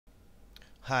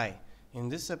Hi, in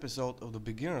this episode of the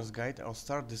Beginner's Guide I'll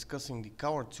start discussing the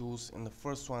color tools, and the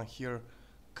first one here,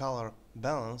 color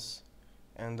balance.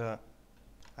 And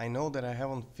I know that I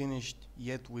haven't finished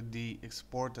yet with the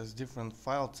export as different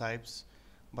file types,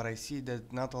 but I see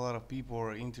that not a lot of people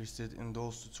are interested in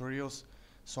those tutorials,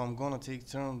 so I'm gonna take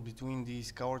turns between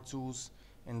these color tools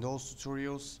and those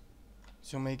tutorials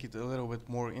to make it a little bit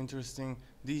more interesting.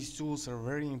 These tools are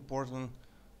very important.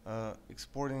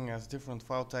 Exporting as different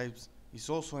file types is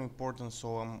also important,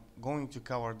 so I'm going to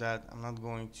cover that. I'm not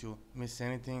going to miss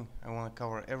anything. I want to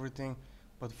cover everything,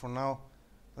 but for now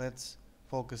let's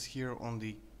focus here on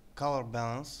the color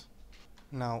balance.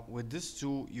 Now with this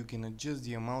tool you can adjust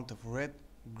the amount of red,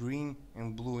 green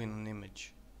and blue in an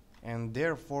image, and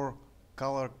therefore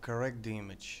color correct the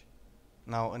image.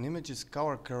 Now an image is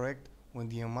color correct when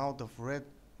the amount of red,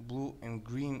 blue and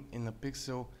green in a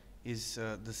pixel is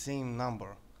the same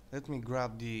number. Let me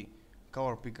grab the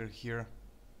color picker here,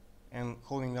 and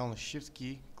holding down the shift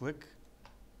key, click,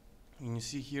 and you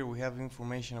see here we have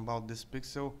information about this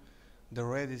pixel. The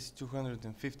red is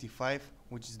 255,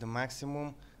 which is the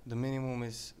maximum. The minimum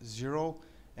is 0,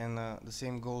 and the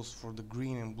same goes for the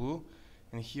green and blue.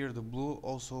 And here the blue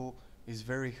also is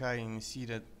very high, and you see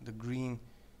that the green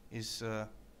is the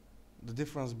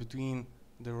difference between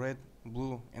the red,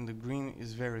 blue and the green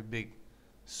is very big.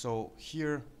 So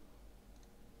here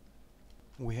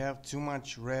we have too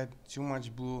much red, too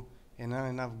much blue and not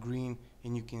enough green,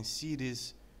 and you can see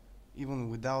this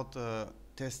even without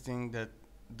testing, that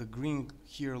the green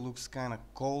here looks kind of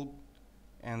cold,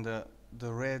 and the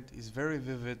red is very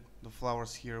vivid, the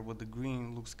flowers here, but the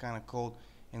green looks kind of cold,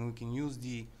 and we can use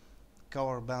the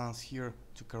color balance here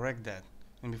to correct that.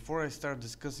 And before I start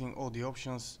discussing all the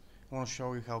options, I want to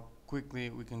show you how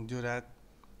quickly we can do that.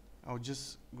 I'll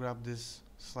just grab this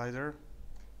slider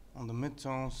on the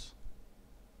midtones,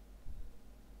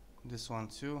 this one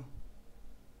too,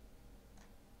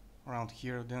 around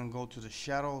here, then go to the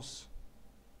shadows,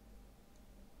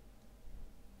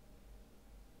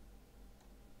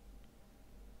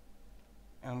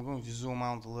 and I'm going to zoom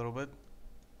out a little bit,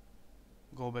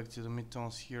 go back to the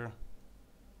midtones here,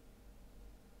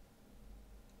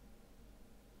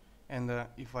 and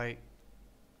if I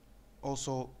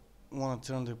also want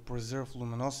to turn the preserve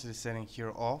luminosity setting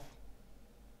here off,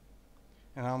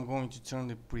 and I'm going to turn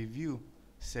the preview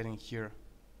setting here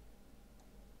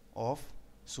off,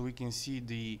 so we can see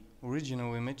the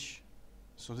original image.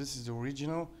 So this is the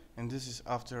original, and this is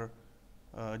after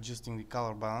adjusting the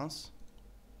color balance.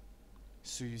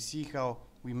 So you see how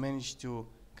we managed to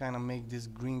kind of make this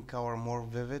green color more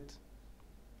vivid.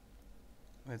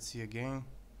 Let's see again,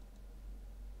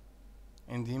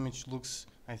 and the image looks,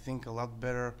 I think, a lot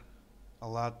better, a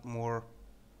lot more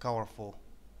colorful.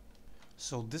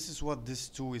 So this is what this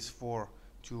tool is for,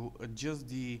 to adjust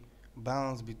the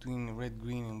balance between red,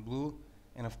 green and blue.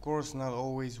 And of course not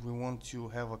always we want to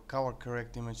have a color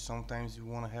correct image. Sometimes we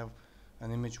want to have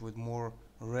an image with more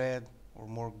red or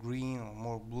more green or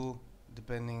more blue,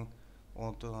 depending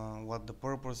on what the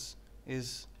purpose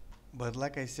is. But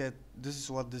like I said, this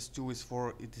is what this tool is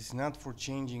for. It is not for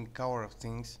changing color of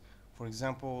things. For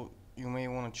example, you may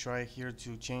want to try here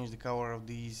to change the color of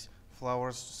these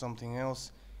flowers to something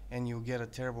else, and you get a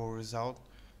terrible result.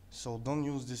 So don't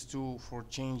use this tool for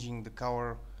changing the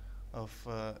color of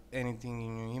anything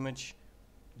in your image,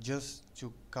 just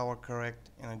to color correct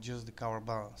and adjust the color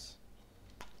balance.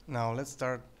 Now let's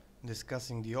start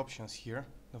discussing the options here.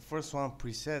 The first one,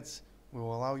 presets,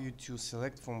 will allow you to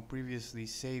select from previously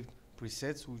saved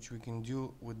presets, which we can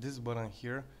do with this button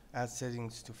here, add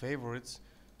settings to favorites.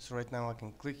 So right now I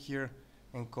can click here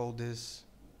and call this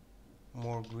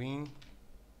more green,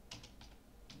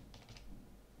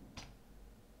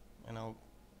 and I'll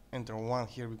enter 1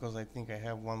 here because I think I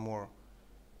have one more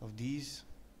of these.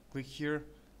 Click here,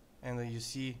 and you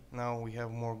see now we have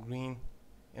more green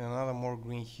and another more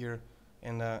green here.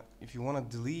 And if you want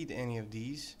to delete any of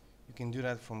these, you can do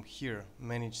that from here,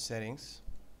 manage settings,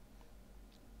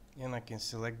 and I can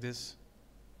select this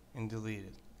and delete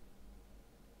it.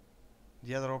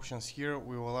 The other options here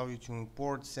will allow you to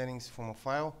import settings from a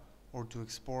file or to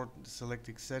export the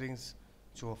selected settings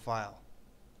to a file.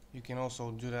 You can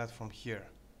also do that from here.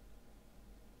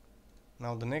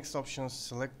 Now the next option,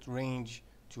 select range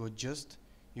to adjust.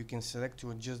 You can select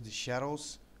to adjust the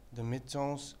shadows, the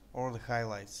midtones or the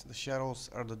highlights. The shadows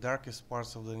are the darkest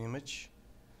parts of the image.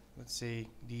 Let's say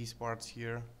these parts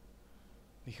here.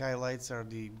 The highlights are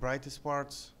the brightest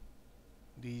parts,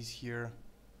 these here,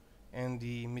 and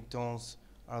the midtones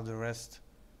are the rest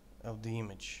of the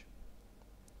image.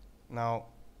 Now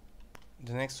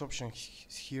the next option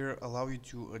here allow you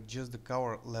to adjust the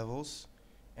color levels,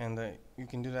 and you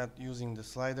can do that using the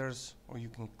sliders, or you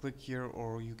can click here,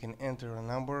 or you can enter a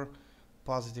number,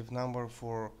 positive number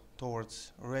for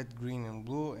towards red, green and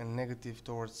blue, and negative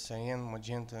towards cyan,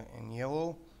 magenta and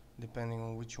yellow, depending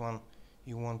on which one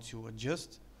you want to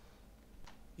adjust.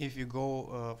 If you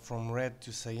go from red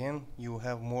to cyan, you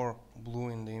have more blue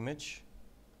in the image,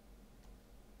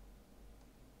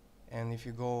 and if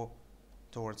you go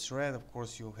towards red, of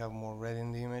course you have more red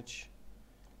in the image.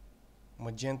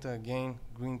 Magenta again,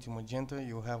 green to magenta,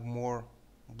 you have more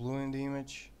blue in the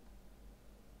image,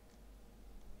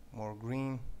 more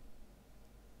green,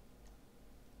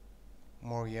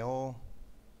 more yellow,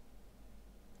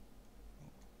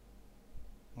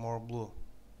 more blue.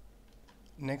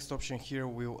 Next option here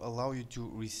will allow you to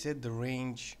reset the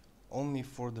range only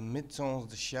for the midtones,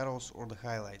 the shadows or the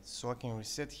highlights. So I can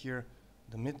reset here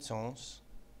the midtones,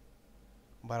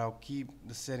 but I'll keep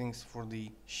the settings for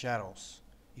the shadows.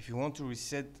 If you want to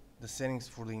reset the settings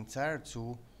for the entire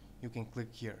tool, you can click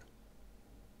here.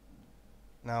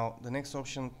 Now the next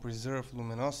option, preserve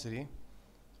luminosity.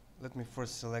 Let me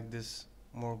first select this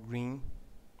more green,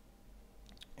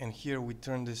 and here we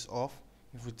turn this off.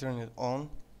 If we turn it on,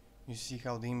 you see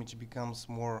how the image becomes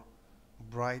more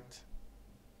bright.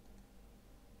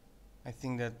 I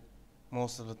think that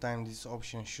most of the time this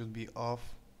option should be off,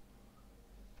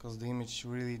 because the image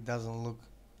really doesn't look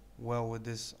well with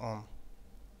this on.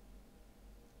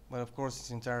 But of course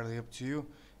it's entirely up to you.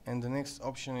 And the next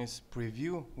option is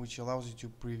preview, which allows you to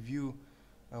preview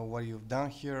what you've done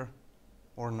here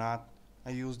or not.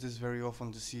 I use this very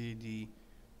often to see the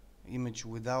image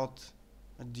without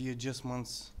the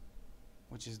adjustments,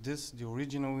 which is this, the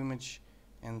original image,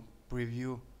 and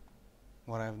preview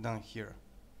what I've done here.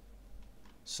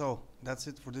 So that's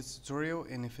it for this tutorial,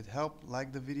 and if it helped,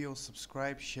 like the video,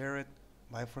 subscribe, share it.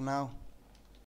 Bye for now.